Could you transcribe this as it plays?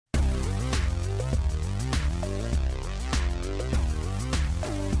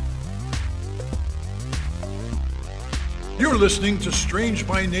You're listening to Strange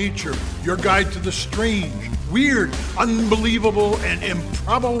by Nature, your guide to the strange, weird, unbelievable, and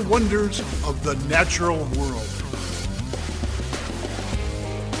improbable wonders of the natural world.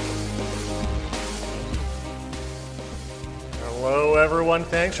 Hello, everyone.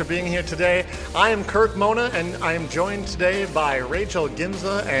 Thanks for being here today. I am Kirk Mona, and I am joined today by Rachel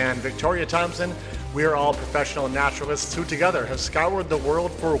Ginza and Victoria Thompson. We are all professional naturalists who together have scoured the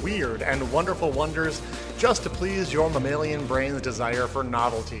world for weird and wonderful wonders just to please your mammalian brain's desire for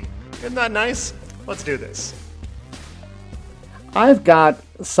novelty. Isn't that nice? Let's do this. I've got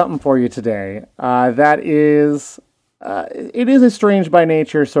something for you today that is, it is a strange by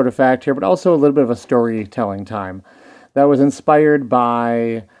nature sort of fact here, but also a little bit of a storytelling time that was inspired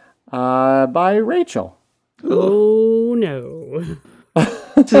by Rachel. Oh, no.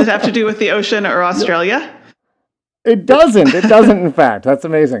 Does it have to do with the ocean or Australia? It doesn't. It doesn't, in fact. That's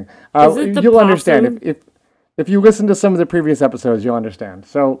amazing. You'll understand. If you listen to some of the previous episodes, you'll understand.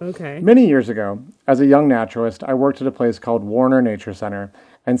 So, Many years ago, as a young naturalist, I worked at a place called Warner Nature Center.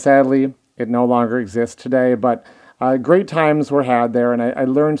 And sadly, it no longer exists today. But great times were had there. And I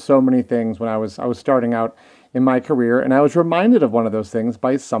learned so many things when I was starting out in my career. And I was reminded of one of those things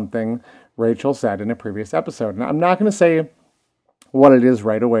by something Rachel said in a previous episode. And I'm not going to say what it is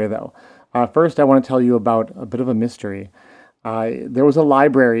right away, though. First, I want to tell you about a bit of a mystery. There was a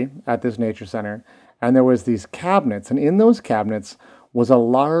library at this nature center, and there was these cabinets, and in those cabinets was a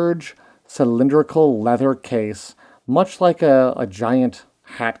large cylindrical leather case, much like a giant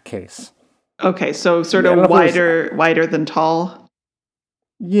hat case. Okay, so sort of wider than tall.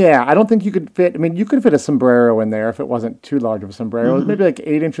 Yeah, I don't think you could fit. I mean, you could fit a sombrero in there if it wasn't too large of a sombrero. It was maybe like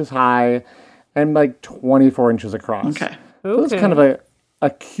 8 inches high and like 24 inches across. Okay. So it was kind of a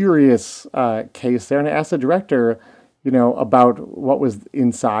curious case there. And I asked the director, about what was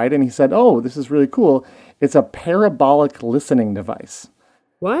inside. And he said, oh, this is really cool. It's a parabolic listening device.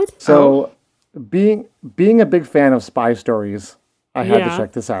 What? So being a big fan of spy stories, I had to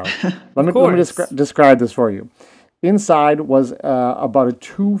check this out. Let me describe this for you. Inside was about a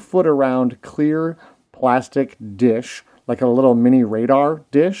 2-foot around clear plastic dish, like a little mini radar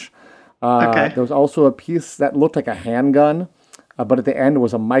dish. There was also a piece that looked like a handgun, but at the end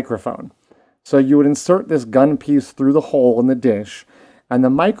was a microphone. So you would insert this gun piece through the hole in the dish, and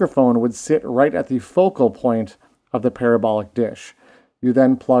the microphone would sit right at the focal point of the parabolic dish. You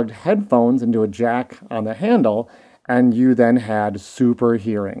then plugged headphones into a jack on the handle, and you then had super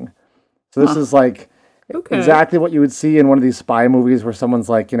hearing. So this is like exactly what you would see in one of these spy movies where someone's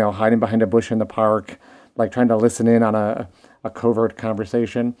like, hiding behind a bush in the park, like trying to listen in on a covert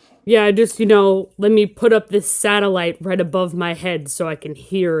conversation. Yeah, just, let me put up this satellite right above my head so I can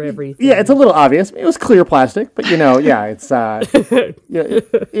hear everything. Yeah, it's a little obvious. It was clear plastic, but, it's,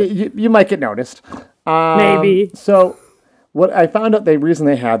 you might get noticed. Maybe. So what I found out the reason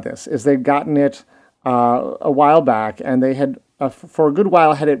they had this is they'd gotten it a while back, and they had, for a good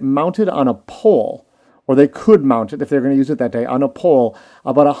while, had it mounted on a pole, or they could mount it if they were going to use it that day, on a pole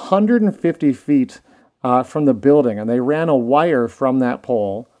about 150 feet from the building, and they ran a wire from that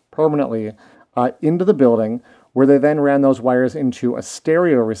pole permanently into the building, where they then ran those wires into a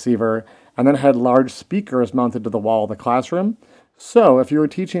stereo receiver and then had large speakers mounted to the wall of the classroom. So if you were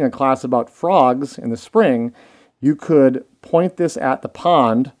teaching a class about frogs in the spring, you could point this at the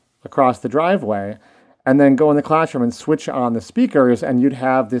pond across the driveway and then go in the classroom and switch on the speakers, and you'd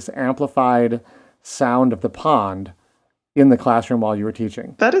have this amplified sound of the pond in the classroom while you were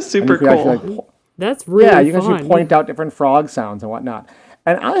teaching. That is super cool. That's really fun. Yeah, you can actually point out different frog sounds and whatnot.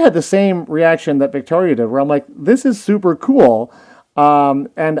 And I had the same reaction that Victoria did, where I'm like, this is super cool.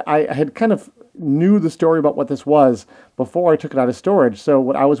 And I had kind of knew the story about what this was before I took it out of storage. So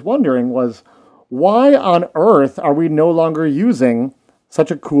what I was wondering was, why on earth are we no longer using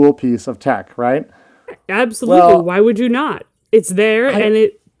such a cool piece of tech, right? Absolutely. Well, why would you not? It's there, and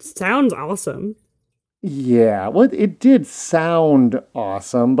it sounds awesome. Yeah, well, it did sound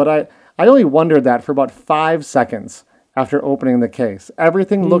awesome, but I only wondered that for about 5 seconds after opening the case.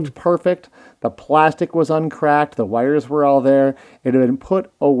 Everything looked perfect. The plastic was uncracked. The wires were all there. It had been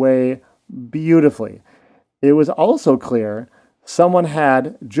put away beautifully. It was also clear someone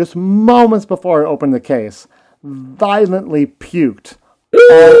had, just moments before I opened the case, violently puked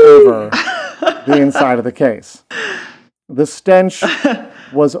all over the inside of the case. The stench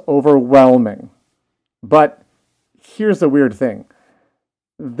was overwhelming. But here's the weird thing.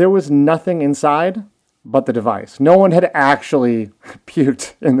 There was nothing inside but the device. No one had actually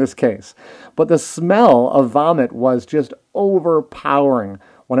puked in this case. But the smell of vomit was just overpowering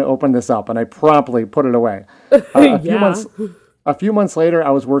when I opened this up, and I promptly put it away. A a few months later, I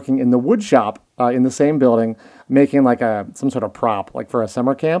was working in the wood shop in the same building, making like some sort of prop, like for a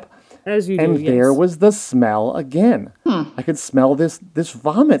summer camp. As you and do, there yes. was the smell again. I could smell this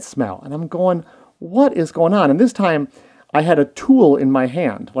vomit smell, and I'm going, what is going on? And this time, I had a tool in my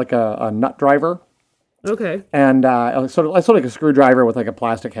hand, like a nut driver. Okay. And I sort of like a screwdriver with like a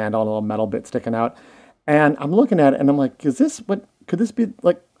plastic handle and a little metal bit sticking out. And I'm looking at it, and I'm like, could this be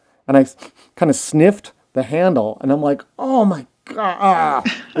like? And I kind of sniffed the handle, and I'm like, oh my God,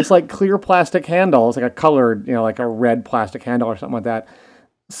 it's like clear plastic handle. It's like a colored, like a red plastic handle or something like that.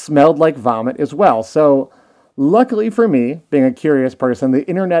 Smelled like vomit as well. So luckily for me, being a curious person, the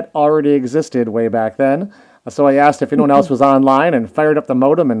internet already existed way back then. So I asked if anyone else was online and fired up the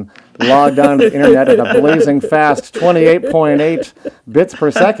modem and logged on to the internet at a blazing fast 28.8 bits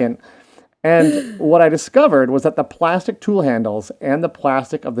per second. And what I discovered was that the plastic tool handles and the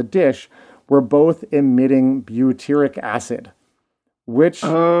plastic of the dish were both emitting butyric acid, which is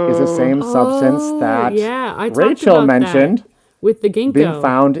the same substance that I Rachel mentioned with the ginkgo being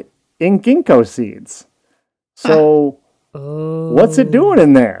found in ginkgo seeds. So what's it doing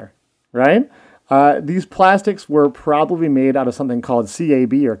in there, right? These plastics were probably made out of something called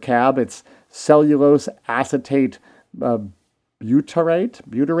CAB or CAB. It's cellulose acetate butyrate,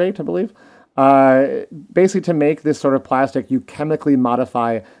 I believe. Basically, to make this sort of plastic, you chemically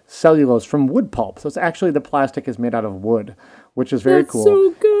modify cellulose from wood pulp. So it's actually the plastic is made out of wood, which is very cool. That's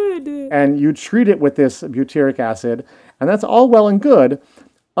so good. And you treat it with this butyric acid, and that's all well and good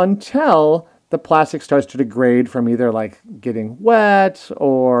until the plastic starts to degrade from either like getting wet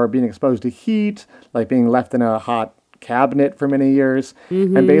or being exposed to heat, like being left in a hot cabinet for many years.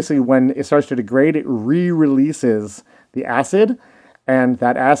 Mm-hmm. And basically when it starts to degrade, it re-releases the acid, and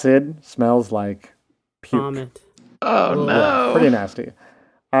that acid smells like puke. Vomit. Oh, no. Yeah, pretty nasty.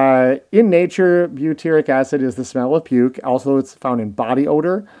 In nature, butyric acid is the smell of puke. Also, it's found in body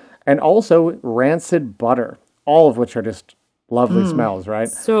odor and also rancid butter, all of which are just lovely smells, right?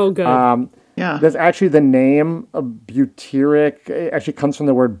 So good. Yeah. That's actually the name of butyric. It actually comes from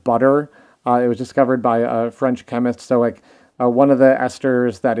the word butter. It was discovered by a French chemist. So like one of the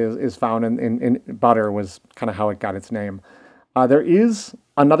esters that is found in butter was kind of how it got its name. There is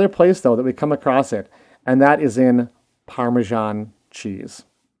another place, though, that we come across it, and that is in Parmesan cheese.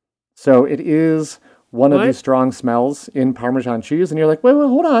 So it is one of these strong smells in Parmesan cheese, and you're like, wait,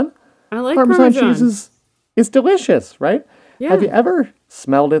 hold on. I like Parmesan cheese is delicious, right? Yeah. Have you ever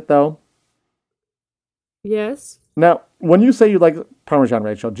smelled it, though? Yes. Now, when you say you like Parmesan,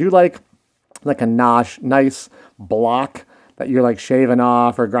 Rachel, do you like a nice block that you're like shaving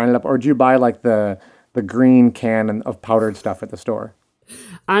off or grinding up, or do you buy like the green can of powdered stuff at the store?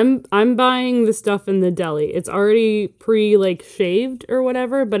 I'm buying the stuff in the deli. It's already shaved or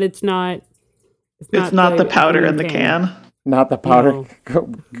whatever, but it's not. It's not the powder in the can. Not the powder.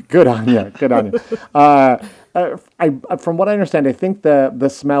 No. Good on you. Good on you. From what I understand, I think the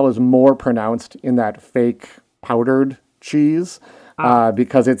smell is more pronounced in that fake powdered cheese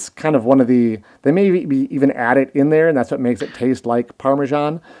because it's kind of one of the. They may even add it in there, and that's what makes it taste like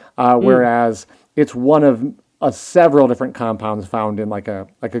Parmesan. Whereas it's one of several different compounds found in like a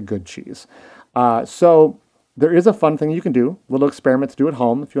good cheese. So there is a fun thing you can do, a little experiment to do at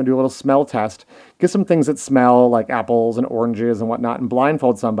home. If you want to do a little smell test, get some things that smell like apples and oranges and whatnot and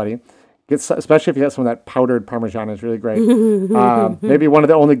blindfold somebody. Especially if you get some of that powdered Parmesan, is really great. Maybe one of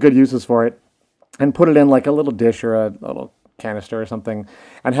the only good uses for it. And put it in like a little dish or a little canister or something.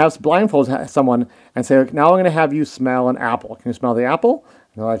 And blindfold someone and say, now I'm going to have you smell an apple. Can you smell the apple?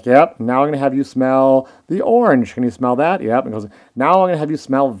 And they're like, yep. Now I'm going to have you smell the orange. Can you smell that? Yep. And goes, now I'm going to have you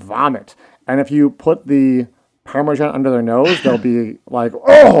smell vomit. And if you put the Parmesan under their nose, they'll be like,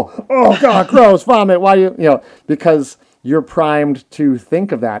 oh God, gross, vomit. Why because you're primed to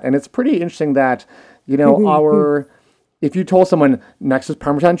think of that. And it's pretty interesting that, if you told someone next is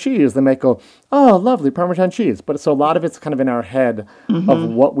Parmesan cheese, they might go, oh, lovely Parmesan cheese. But so a lot of it's kind of in our head of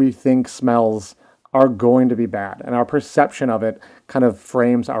what we think smells are going to be bad. And our perception of it kind of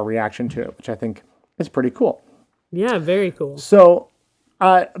frames our reaction to it, which I think is pretty cool. Yeah, very cool. So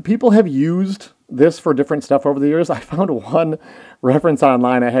people have used this for different stuff over the years. I found one reference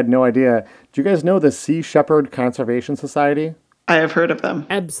online. I had no idea. Do you guys know the Sea Shepherd Conservation Society? I have heard of them.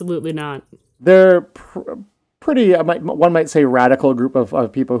 Absolutely not. They're pretty, one might say, radical group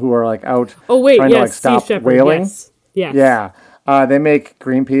of people who are like out trying to like stop whaling. Yes. Yeah. They make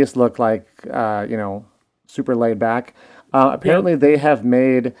Greenpeace look like, super laid back. Apparently they have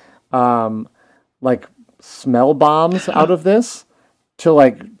made like smell bombs out of this to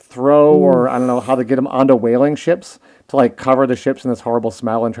like throw, or I don't know how to get them onto whaling ships to like cover the ships in this horrible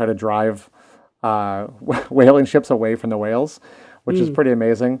smell and try to drive whaling ships away from the whales, which is pretty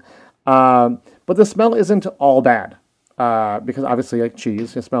amazing. But the smell isn't all bad because obviously, like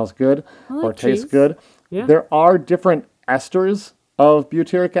cheese, it smells good or tastes good. Yeah. There are different esters of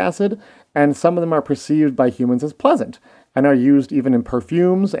butyric acid, and some of them are perceived by humans as pleasant and are used even in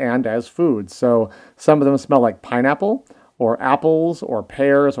perfumes and as foods. So some of them smell like pineapple or apples or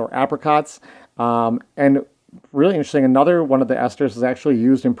pears or apricots. And really interesting, another one of the esters is actually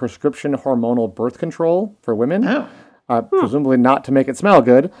used in prescription hormonal birth control for women. Presumably not to make it smell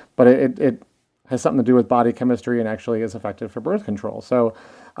good, but it has something to do with body chemistry and actually is effective for birth control. So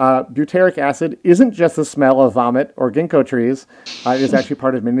butyric acid isn't just the smell of vomit or ginkgo trees. It is actually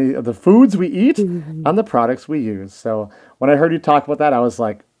part of many of the foods we eat and the products we use. So when I heard you talk about that, I was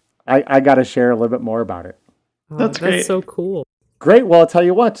like, I got to share a little bit more about it. That's great. That's so cool. Great. Well, I'll tell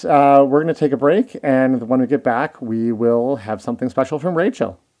you what, we're going to take a break. And when we get back, we will have something special from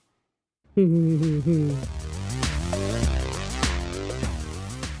Rachel. Hey,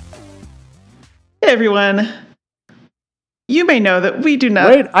 everyone. You may know that we do not...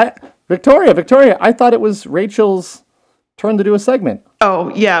 Wait, Victoria, I thought it was Rachel's turn to do a segment.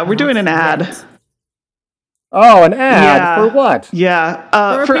 Oh, yeah, we're doing an ad. Right. Oh, an ad? For what? Yeah,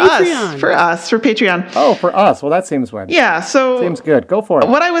 for Patreon. Oh, for us. Well, that seems good. Yeah, so... Seems good. Go for it.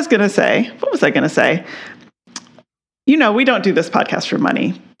 What was I going to say? You know, we don't do this podcast for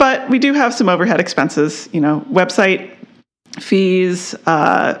money, but we do have some overhead expenses, website fees,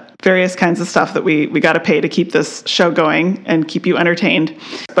 various kinds of stuff that we got to pay to keep this show going and keep you entertained.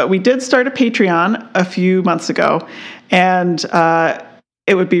 But we did start a Patreon a few months ago, and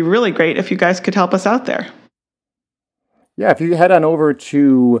it would be really great if you guys could help us out there. Yeah, if you head on over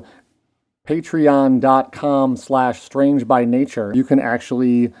to patreon.com/strangebynature, you can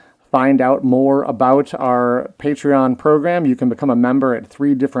actually find out more about our Patreon program. You can become a member at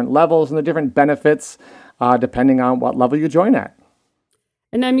 3 different levels and the different benefits depending on what level you join at.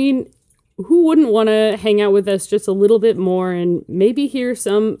 And I mean, who wouldn't want to hang out with us just a little bit more and maybe hear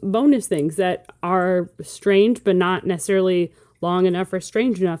some bonus things that are strange, but not necessarily long enough or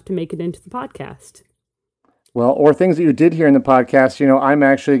strange enough to make it into the podcast? Well, or things that you did hear in the podcast. I'm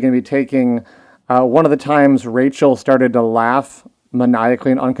actually going to be taking one of the times Rachel started to laugh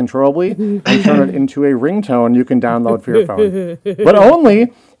maniacally and uncontrollably and turn it into a ringtone you can download for your phone. But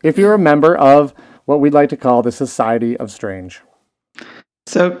only if you're a member of what we'd like to call the Society of Strange.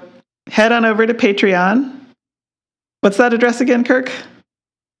 So head on over to Patreon. What's that address again, Kirk?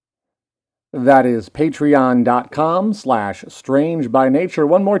 That is patreon.com/strangebynature.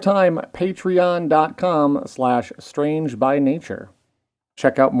 One more time, patreon.com/strangebynature.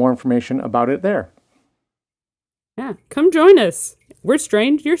 Check out more information about it there. Yeah, come join us. We're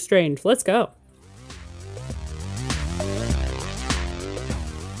strange, you're strange. Let's go.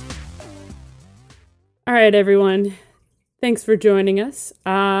 All right, everyone. Thanks for joining us.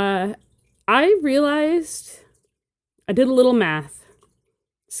 I realized I did a little math.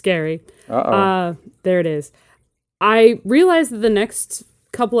 Scary. There it is. I realized that the next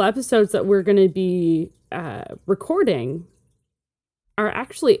couple episodes that we're going to be recording are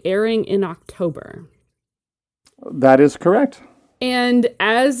actually airing in October. That is correct. And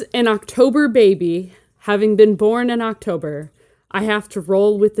as an October baby, having been born in October, I have to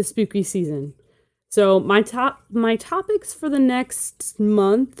roll with the spooky season. So my topics for the next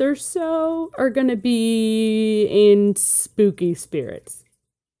month or so are going to be in spooky spirits.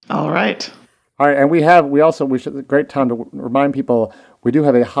 All right. And we should, a great time to remind people, we do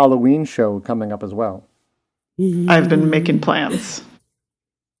have a Halloween show coming up as well. I've been making plans.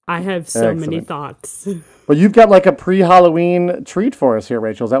 I have so many thoughts. Well, you've got like a pre-Halloween treat for us here,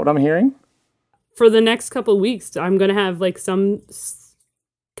 Rachel. Is that what I'm hearing? For the next couple of weeks, I'm going to have like some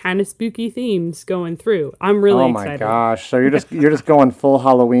kind of spooky themes going through. I'm really excited. Oh my gosh. So you're just going full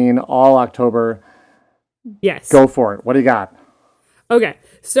Halloween all October. Yes. Go for it. What do you got? Okay.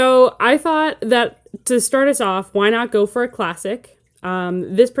 So I thought that to start us off, why not go for a classic?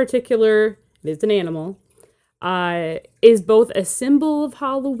 This particular is an animal. Is both a symbol of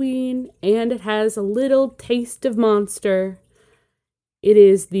Halloween and it has a little taste of monster. It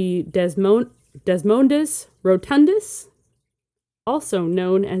is the Desmodus rotundus, also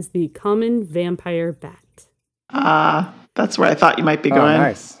known as the common vampire bat. That's where I thought you might be going.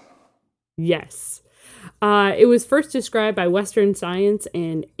 Nice. Yes. It was first described by Western Science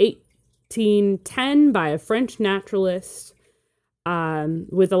in 1810 by a French naturalist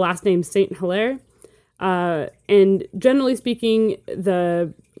with the last name Saint Hilaire. And generally speaking,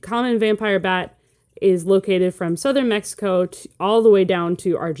 the common vampire bat is located from southern Mexico all the way down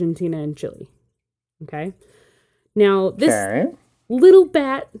to Argentina and Chile. Okay. Now, this little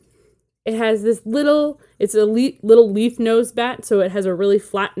bat It has this it's a little leaf nose bat, so it has a really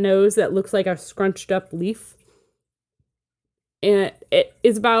flat nose that looks like a scrunched up leaf. And it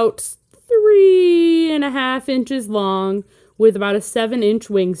is about 3.5 inches long with about a 7-inch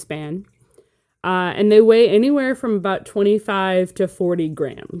wingspan. And they weigh anywhere from about 25 to 40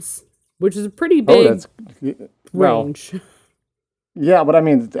 grams, which is a pretty big range. Yeah, but I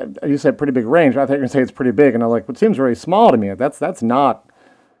mean, you said pretty big range. I thought you were going to say it's pretty big, and I'm like, it seems very small to me. That's not.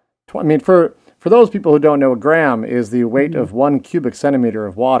 I mean, for those people who don't know, a gram is the weight of 1 cubic centimeter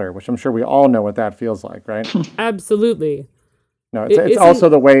of water, which I'm sure we all know what that feels like, right? Absolutely. No, it's also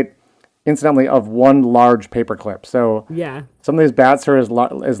the weight, incidentally, of 1 large paperclip. So yeah, some of these bats are as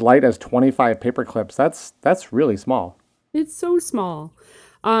light as 25 paperclips. That's really small. It's so small.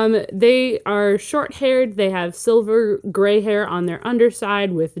 They are short-haired. They have silver gray hair on their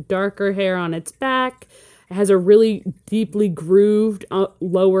underside with darker hair on its back. It has a really deeply grooved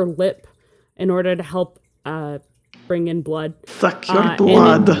lower lip in order to help bring in blood. Suck your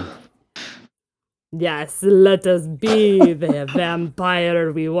blood. Yes, let us be the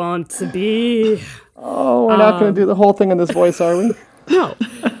vampire we want to be. Oh, we're not going to do the whole thing in this voice, are we? No.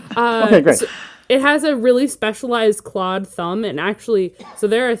 Okay, great. So it has a really specialized clawed thumb, and actually, so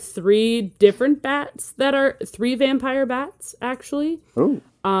there are 3 different bats that are 3 vampire bats, actually. Ooh.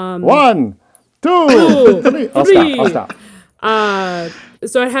 1, 2, 3. I'll stop.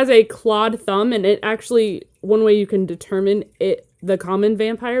 So it has a clawed thumb, and it actually, one way you can determine the common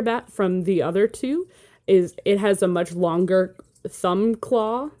vampire bat from the other 2 is it has a much longer thumb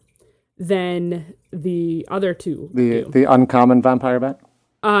claw than the other 2. The uncommon vampire bat?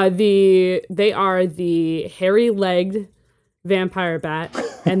 They are the hairy-legged vampire bat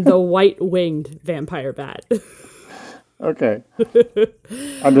and the white-winged vampire bat. Okay.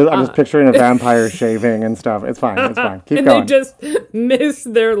 I'm just picturing a vampire shaving and stuff. It's fine. Keep and going. They just miss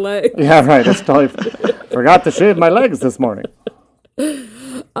their legs. Yeah, right. It's totally forgot to shave my legs this morning.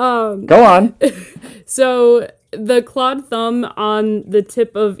 Go on. So the clawed thumb on the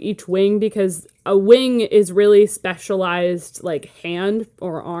tip of each wing, because a wing is really specialized, like hand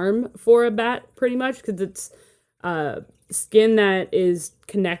or arm for a bat, pretty much, because it's skin that is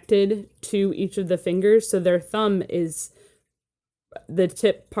connected to each of the fingers. So their thumb is the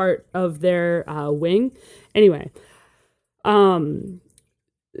tip part of their wing. Anyway,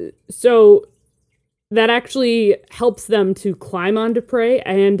 so that actually helps them to climb onto prey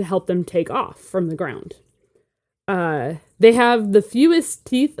and help them take off from the ground. They have the fewest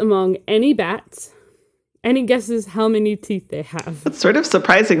teeth among any bats. Any guesses how many teeth they have? It's sort of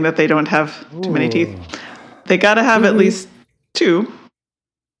surprising that they don't have too many teeth. They got to have at least 2.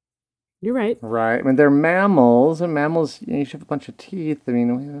 You're right. Right. I mean, they're mammals, and mammals, you should have a bunch of teeth. I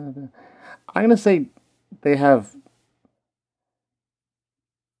mean, I'm going to say they have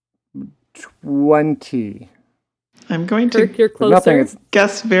 20. I'm going Kirk, to you're closer.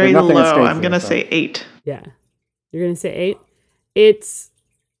 guess very low. I'm going to say 8. Yeah. You're going to say 8? It's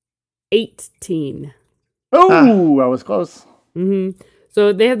 18. Oh, I was close. Mm-hmm.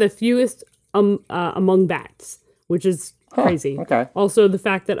 So they have the fewest among bats, which is crazy. Okay. Also, the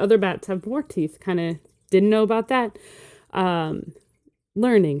fact that other bats have more teeth, kind of didn't know about that.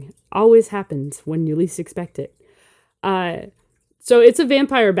 Learning always happens when you least expect it. So it's a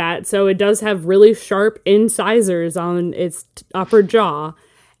vampire bat, so it does have really sharp incisors on its upper jaw,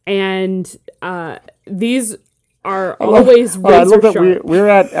 and these are always razor sharp. We're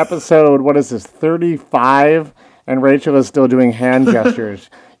at episode, what is this, 35, and Rachel is still doing hand gestures.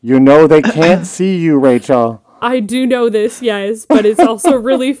 You know they can't see you, Rachel. I do know this, yes, but it's also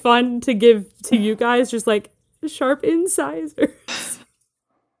really fun to give to you guys, just like sharp incisors.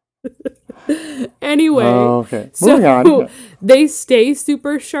 Anyway, okay. Moving on. They stay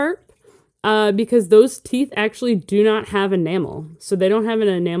super sharp because those teeth actually do not have enamel. So they don't have an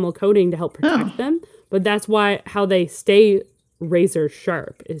enamel coating to help protect them. But that's how they stay razor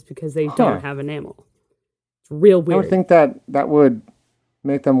sharp, is because they don't have enamel. It's real weird. I would think that would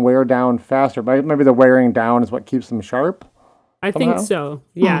make them wear down faster. But maybe the wearing down is what keeps them sharp? I think so,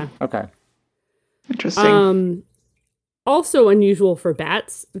 yeah. Okay. Interesting. Also unusual for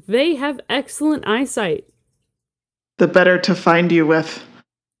bats, they have excellent eyesight. The better to find you with.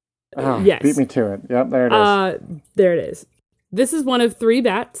 Oh, yes. Beat me to it. Yep, there it is. There it is. This is one of 3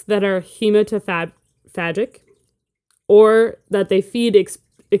 bats that are hematophagic, or that they feed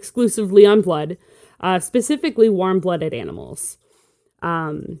exclusively on blood, specifically warm-blooded animals.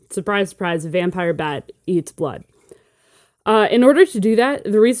 Surprise, surprise, a vampire bat eats blood. In order to do that,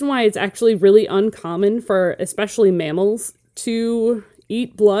 the reason why it's actually really uncommon for especially mammals to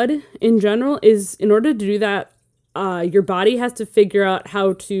eat blood in general is, in order to do that, your body has to figure out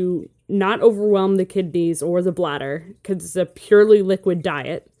how to not overwhelm the kidneys or the bladder, because it's a purely liquid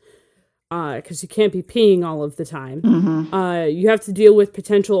diet, because you can't be peeing all of the time. Mm-hmm. You have to deal with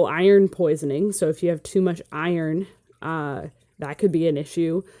potential iron poisoning. So if you have too much iron, that could be an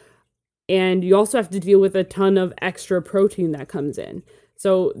issue. And you also have to deal with a ton of extra protein that comes in.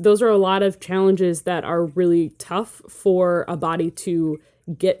 So those are a lot of challenges that are really tough for a body to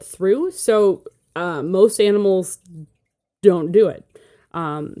get through. So most animals don't do it.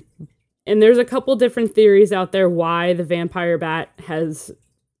 And there's a couple different theories out there why the vampire bat has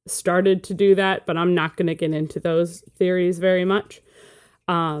started to do that, but I'm not going to get into those theories very much.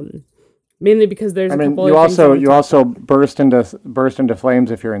 Mainly because there's a couple you of also burst into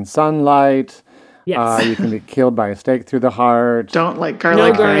flames if you're in sunlight. Yes. You can be killed by a stake through the heart. Don't like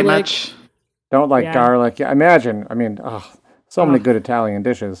garlic very much. Don't like garlic. Yeah, imagine. So many good Italian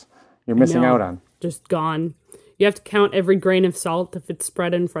dishes you're missing out on. Just gone. You have to count every grain of salt if it's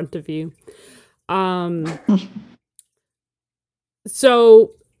spread in front of you.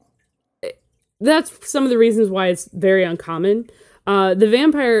 So that's some of the reasons why it's very uncommon.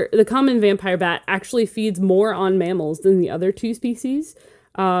 The common vampire bat actually feeds more on mammals than the other two species.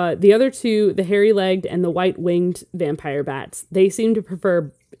 The other two, the hairy-legged and the white-winged vampire bats, they seem to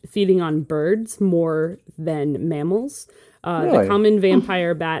prefer feeding on birds more than mammals. Really? The common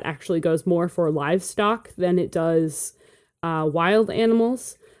vampire bat actually goes more for livestock than it does wild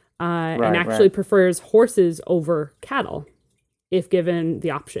animals, and actually prefers horses over cattle if given the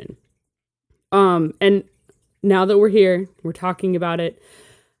option. And now that we're here, we're talking about it,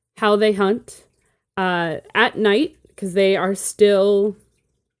 how they hunt at night, because they are still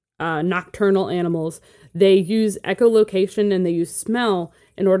nocturnal animals. They use echolocation and they use smell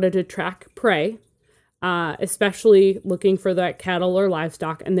in order to track prey. Especially looking for that cattle or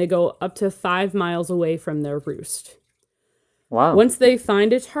livestock, and they go up to 5 miles away from their roost. Wow. Once they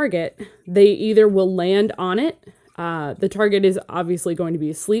find a target, they either will land on it. The target is obviously going to be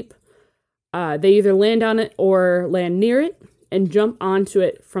asleep. They either land on it or land near it and jump onto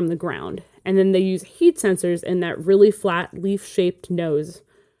it from the ground. And then they use heat sensors in that really flat leaf-shaped nose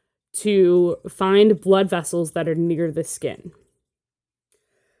to find blood vessels that are near the skin.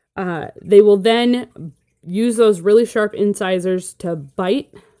 They will then use those really sharp incisors to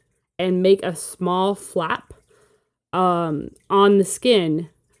bite and make a small flap on the skin,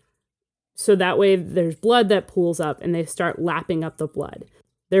 so that way there's blood that pools up and they start lapping up the blood.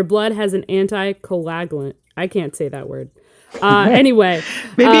 Their blood has an anticoagulant. I can't say that word. Anyway.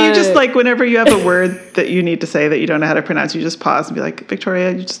 Maybe you just whenever you have a word that you need to say that you don't know how to pronounce, you just pause and be like,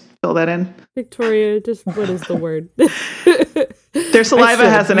 Victoria, you just fill that in. Victoria, just what is the word? Their saliva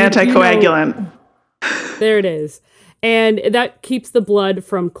has an anticoagulant. There it is. And that keeps the blood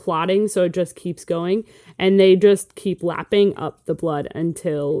from clotting, so it just keeps going. And they just keep lapping up the blood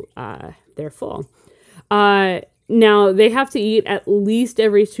until they're full. Now, they have to eat at least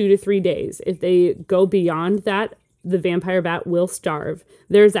every 2 to 3 days. If they go beyond that, the vampire bat will starve.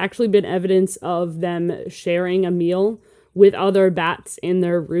 There's actually been evidence of them sharing a meal with other bats in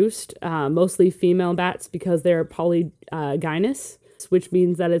their roost, mostly female bats because they're polygynous, which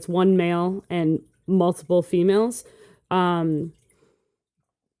means that it's one male and multiple females. But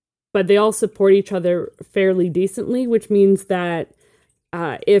they all support each other fairly decently, which means that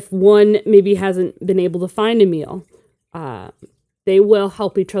if one maybe hasn't been able to find a meal, they will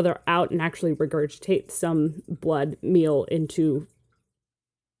help each other out and actually regurgitate some blood meal into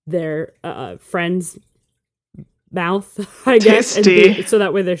their friend's mouth, I guess. Tasty. So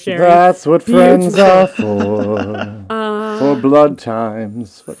that way they're sharing. That's what friends are for blood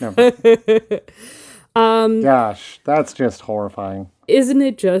times. Gosh, that's just horrifying. Isn't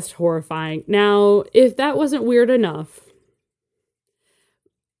it just horrifying? Now, if that wasn't weird enough,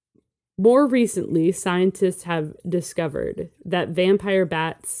 more recently, scientists have discovered that vampire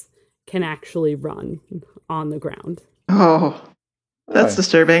bats can actually run on the ground. Oh, that's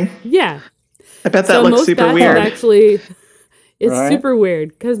disturbing. Yeah. I bet that looks super weird. It's super weird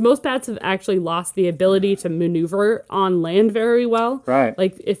because most bats have actually lost the ability to maneuver on land very well. Right.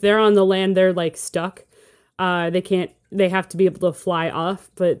 Like if they're on the land, they're like stuck. They have to be able to fly off,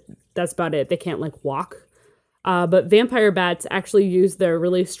 but that's about it. They can't like walk. But vampire bats actually use their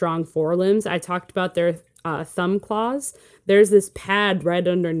really strong forelimbs. I talked about their thumb claws. There's this pad right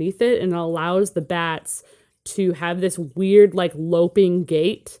underneath it, and it allows the bats to have this weird, like, loping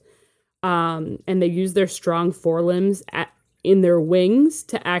gait. And they use their strong forelimbs in their wings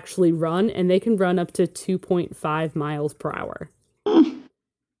to actually run, and they can run up to 2.5 miles per hour.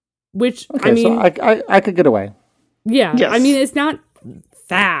 Which, okay, I mean... So I could get away. Yeah. Yes. I mean, it's not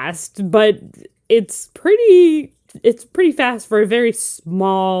fast, but... it's pretty it's pretty fast for a very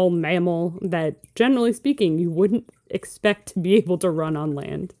small mammal that, generally speaking, you wouldn't expect to be able to run on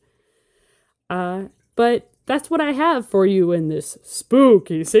land. But that's what I have for you in this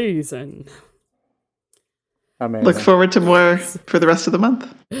spooky season. Amazing. Look forward to more for the rest of the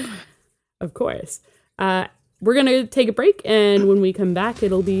month. Of course. We're going to take a break, and when we come back,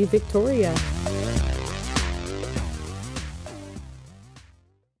 it'll be Victoria.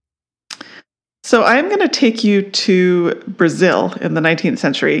 So I'm going to take you to Brazil in the 19th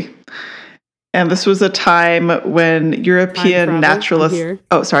century. And this was a time when European naturalists...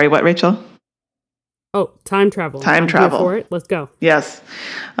 Oh, sorry, what, Rachel? Oh, time travel. Time travel. Here for it. Let's go. Yes.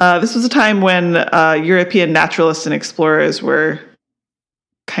 This was a time when European naturalists and explorers were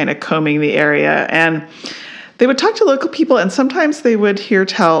kind of combing the area. And they would talk to local people, and sometimes they would hear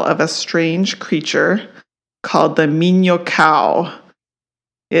tell of a strange creature called the minhocão.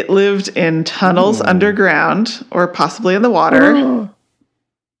 It lived in tunnels underground or possibly in the water.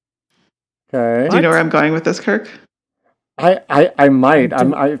 Okay. Do you know where I'm going with this, Kirk? I might.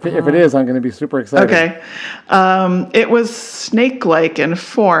 If it is, I'm going to be super excited. Okay. It was snake-like in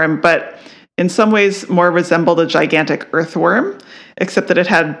form, but in some ways more resembled a gigantic earthworm, except that it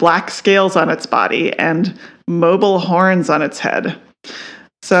had black scales on its body and mobile horns on its head.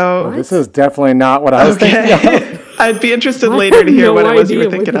 So well, this is definitely not what I was thinking of. I'd be interested later to hear what it was you were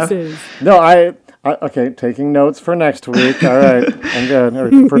thinking of. No, okay, taking notes for next week. All right, I'm good.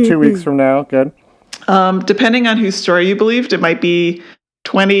 Or for 2 weeks from now, good. Depending on whose story you believed, it might be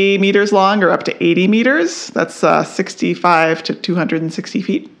 20 meters long or up to 80 meters. That's 65 to 260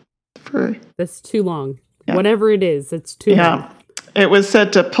 feet. That's too long. Yeah. Whatever it is, it's too long. It was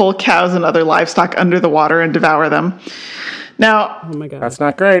said to pull cows and other livestock under the water and devour them. Now, oh my God, that's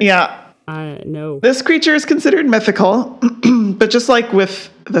not great. Yeah. No. This creature is considered mythical, but just like with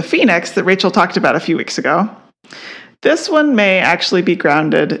the phoenix that Rachel talked about a few weeks ago, this one may actually be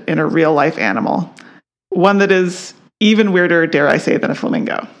grounded in a real-life animal, one that is even weirder, dare I say, than a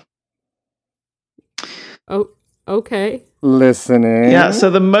flamingo. Oh, okay. Listening. Yeah,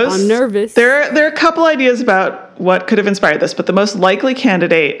 so I'm nervous. There are a couple ideas about what could have inspired this, but the most likely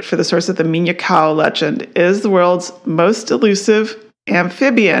candidate for the source of the minhocão legend is the world's most elusive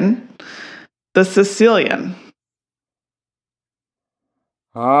amphibian, the Sicilian.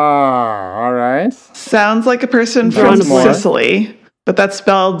 All right. Sounds like a person from Sicily, but that's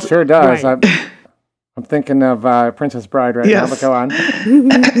spelled... Sure does. Right. I'm thinking of Princess Bride right now, but go on.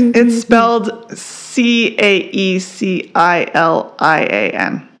 It's spelled Caecilian.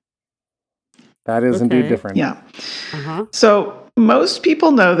 That is indeed different. Yeah. So most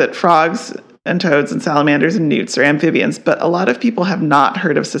people know that frogs and toads and salamanders and newts are amphibians, but a lot of people have not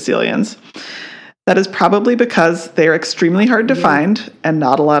heard of Sicilians. That is probably because they are extremely hard to find and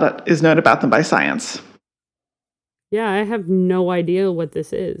not a lot is known about them by science. Yeah, I have no idea what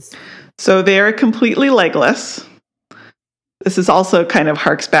this is. So they are completely legless. This is also kind of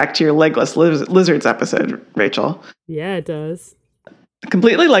harks back to your legless lizards episode, Rachel. Yeah, it does.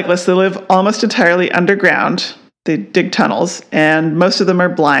 Completely legless. They live almost entirely underground. They dig tunnels, and most of them are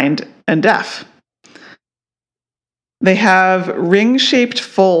blind and deaf. They have ring-shaped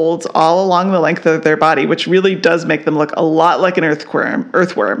folds all along the length of their body, which really does make them look a lot like an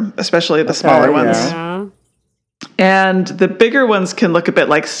earthworm, especially the smaller ones. Yeah. And the bigger ones can look a bit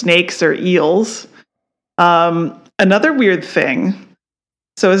like snakes or eels. Another weird thing,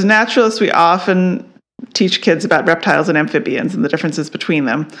 so as naturalists, we often teach kids about reptiles and amphibians and the differences between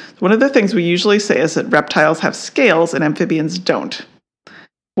them. One of the things we usually say is that reptiles have scales and amphibians don't.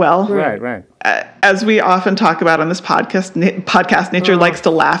 Well, right. As we often talk about on this podcast, nature likes to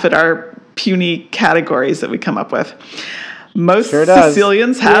laugh at our puny categories that we come up with. Most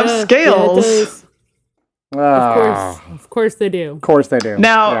Sicilians have scales. Of course they do. Of course they do.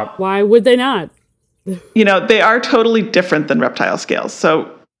 Now, why would they not? They are totally different than reptile scales.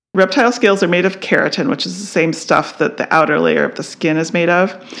 So reptile scales are made of keratin, which is the same stuff that the outer layer of the skin is made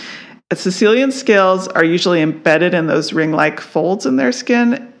of. Sicilian scales are usually embedded in those ring-like folds in their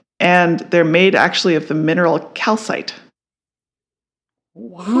skin, and they're made actually of the mineral calcite.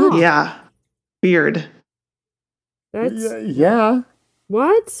 Wow. Yeah. Weird. Yeah.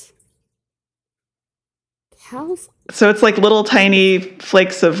 What? So it's like little tiny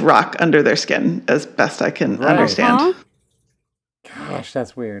flakes of rock under their skin, as best I can understand. Gosh,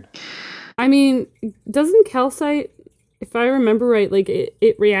 that's weird. I mean, doesn't calcite, if I remember right, like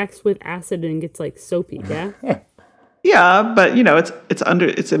it reacts with acid and gets like soapy, yeah? Yeah, but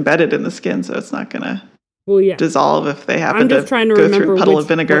it's embedded in the skin, so it's not gonna dissolve if they happen trying to go remember through a puddle of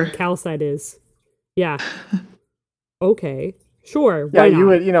vinegar. What calcite is. Yeah. Okay. Sure. Yeah, why not? you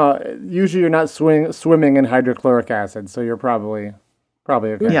would. Usually you're not swimming in hydrochloric acid, so you're probably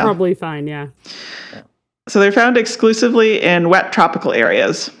okay. You're probably fine. Yeah. So they're found exclusively in wet tropical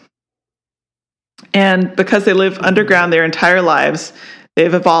areas. And because they live underground their entire lives,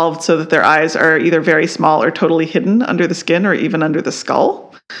 they've evolved so that their eyes are either very small or totally hidden under the skin or even under the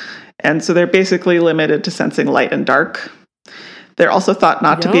skull. And so they're basically limited to sensing light and dark. They're also thought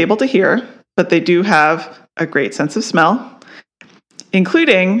not to be able to hear, but they do have a great sense of smell,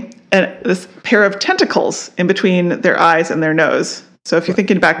 including this pair of tentacles in between their eyes and their nose. So if you're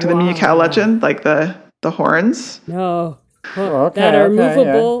thinking back to the Minyu Cow legend, like the horns. No. That are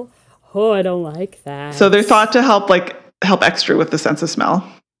movable. Yeah. Oh, I don't like that. So they're thought to help extra with the sense of smell.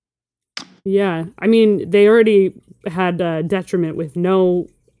 Yeah. I mean, they already had detriment with no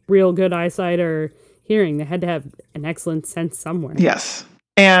real good eyesight or hearing. They had to have an excellent sense somewhere. Yes.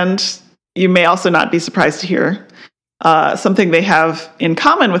 And you may also not be surprised to hear something they have in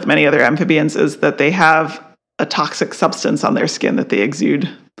common with many other amphibians is that they have a toxic substance on their skin that they exude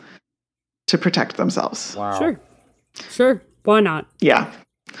to protect themselves. Wow. Sure. Why not? Yeah.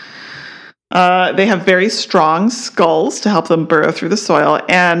 They have very strong skulls to help them burrow through the soil,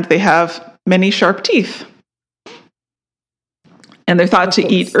 and they have many sharp teeth. And they're thought to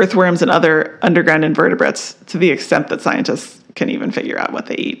eat earthworms and other underground invertebrates to the extent that scientists can even figure out what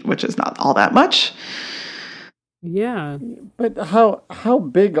they eat, which is not all that much. Yeah. But how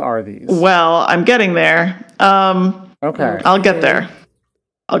big are these? Well, I'm getting there. Okay. I'll get there.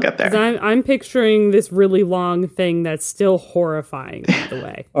 I'm picturing this really long thing that's still horrifying, by the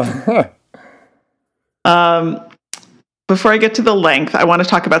way. Before I get to the length, I want to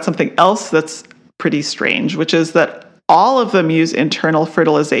talk about something else that's pretty strange, which is that all of them use internal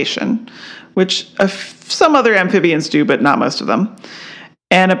fertilization, which some other amphibians do, but not most of them.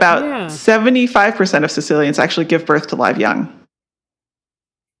 And about 75% of caecilians actually give birth to live young.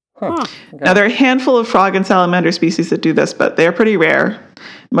 Okay. Now, there are a handful of frog and salamander species that do this, but they're pretty rare.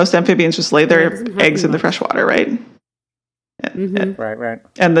 Most amphibians just lay their eggs in the freshwater, right? Right.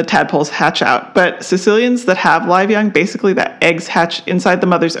 And the tadpoles hatch out. But caecilians that have live young, basically the eggs hatch inside the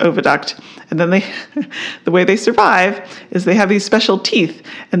mother's oviduct. And then the way they survive is they have these special teeth,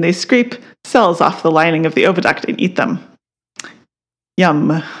 and they scrape cells off the lining of the oviduct and eat them.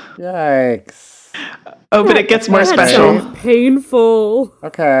 Yum. Yikes. Oh, but it gets more special. So painful.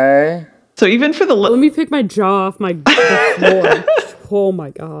 Okay. So even for the... Let me pick my jaw off the floor. Oh my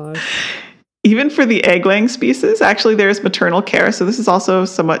gosh. Even for the egg-laying species, actually there's maternal care. So this is also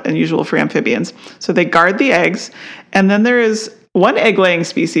somewhat unusual for amphibians. So they guard the eggs. And then there is one egg-laying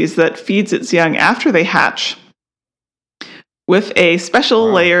species that feeds its young after they hatch with a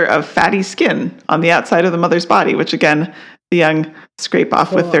special layer of fatty skin on the outside of the mother's body, which again, the young scrape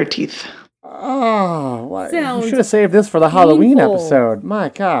off with their teeth. Oh, what? You should have saved this for the Halloween episode. My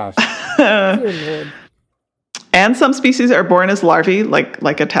gosh. And some species are born as larvae,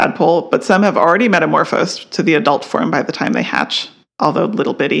 like a tadpole, but some have already metamorphosed to the adult form by the time they hatch, although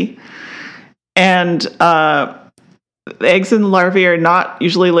little bitty. And the eggs and larvae are not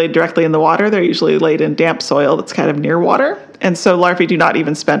usually laid directly in the water. They're usually laid in damp soil that's kind of near water. And so larvae do not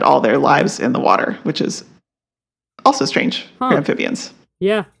even spend all their lives in the water, which is also strange for amphibians.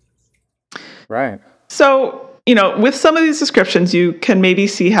 Yeah. Right. So, with some of these descriptions, you can maybe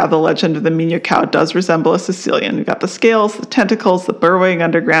see how the legend of the Minyu cow does resemble a caecilian. You've got the scales, the tentacles, the burrowing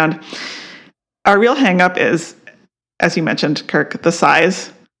underground. Our real hang-up is, as you mentioned, Kirk, the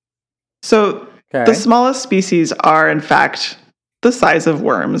size. So the smallest species are, in fact, the size of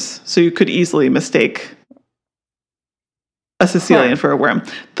worms. So you could easily mistake a caecilian for a worm.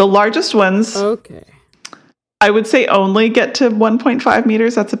 The largest ones... Okay. I would say only get to 1.5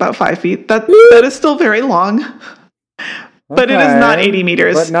 meters. That's about 5 feet. That is still very long. But it is not 80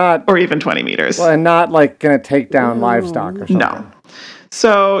 meters or even 20 meters. Well, and not like going to take down livestock or something. No.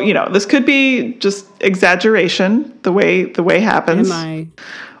 So, this could be just exaggeration, the way happens.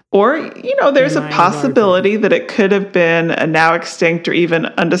 Or, there's a possibility that it could have been a now extinct or even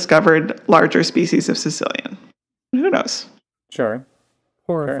undiscovered larger species of caecilian. Who knows? Sure.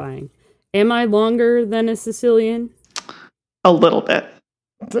 Horrifying. Sure. Am I longer than a caecilian? A little bit.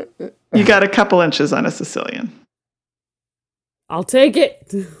 You got a couple inches on a caecilian. I'll take it.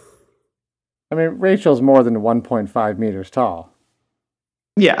 I mean, Rachel's more than 1.5 meters tall.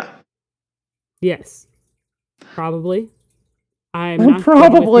 Yeah. Yes. Probably. I'm not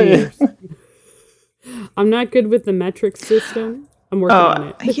probably. I'm not good with the metric system. I'm working on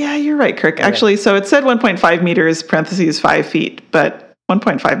it. Yeah, you're right, Kirk. Actually, so it said 1.5 meters, parentheses 5 feet, but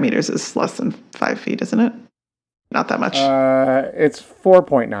 1.5 meters is less than 5 feet, isn't it? Not that much. It's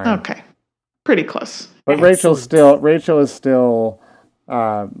 4.9. Okay. Pretty close. But Rachel is still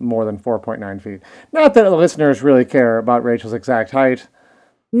more than 4.9 feet. Not that the listeners really care about Rachel's exact height.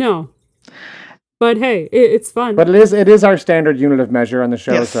 No. But hey, it's fun. But it is our standard unit of measure on the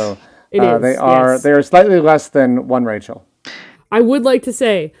show, yes. so they are slightly less than one Rachel. I would like to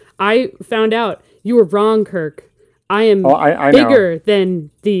say I found out you were wrong, Kirk. I am I bigger than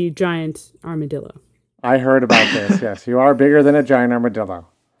the giant armadillo. I heard about this. Yes, you are bigger than a giant armadillo.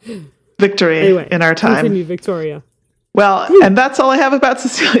 Victory anyway, in our time. Continue, Victoria. Well, and that's all I have about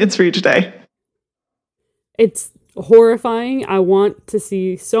Sicilians for you today. It's horrifying. I want to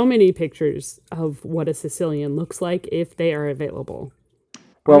see so many pictures of what a Sicilian looks like if they are available.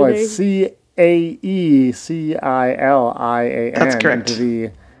 Well, it's CAECILIAN. That's correct. Into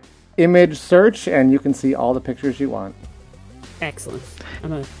the image search, and you can see all the pictures you want. Excellent. I'm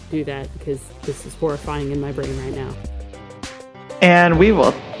going to do that because this is horrifying in my brain right now. And we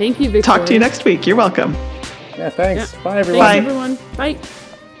will Thank you, Victoria. talk to you next week. You're welcome. Yeah, thanks. Yeah. Bye, everyone. Thanks, everyone. Bye.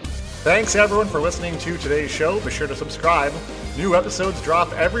 Thanks, everyone, for listening to today's show. Be sure to subscribe. New episodes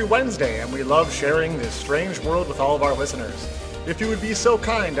drop every Wednesday, and we love sharing this strange world with all of our listeners. If you would be so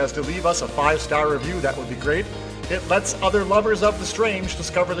kind as to leave us a 5-star review, that would be great. It lets other lovers of the strange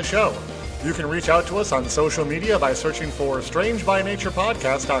discover the show. You can reach out to us on social media by searching for Strange by Nature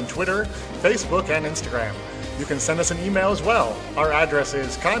Podcast on Twitter, Facebook, and Instagram. You can send us an email as well. Our address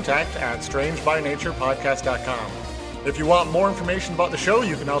is contact@strangebynaturepodcast.com. If you want more information about the show,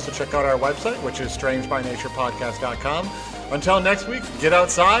 you can also check out our website, which is strangebynaturepodcast.com. Until next week, get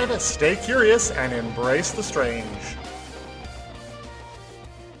outside, stay curious, and embrace the strange.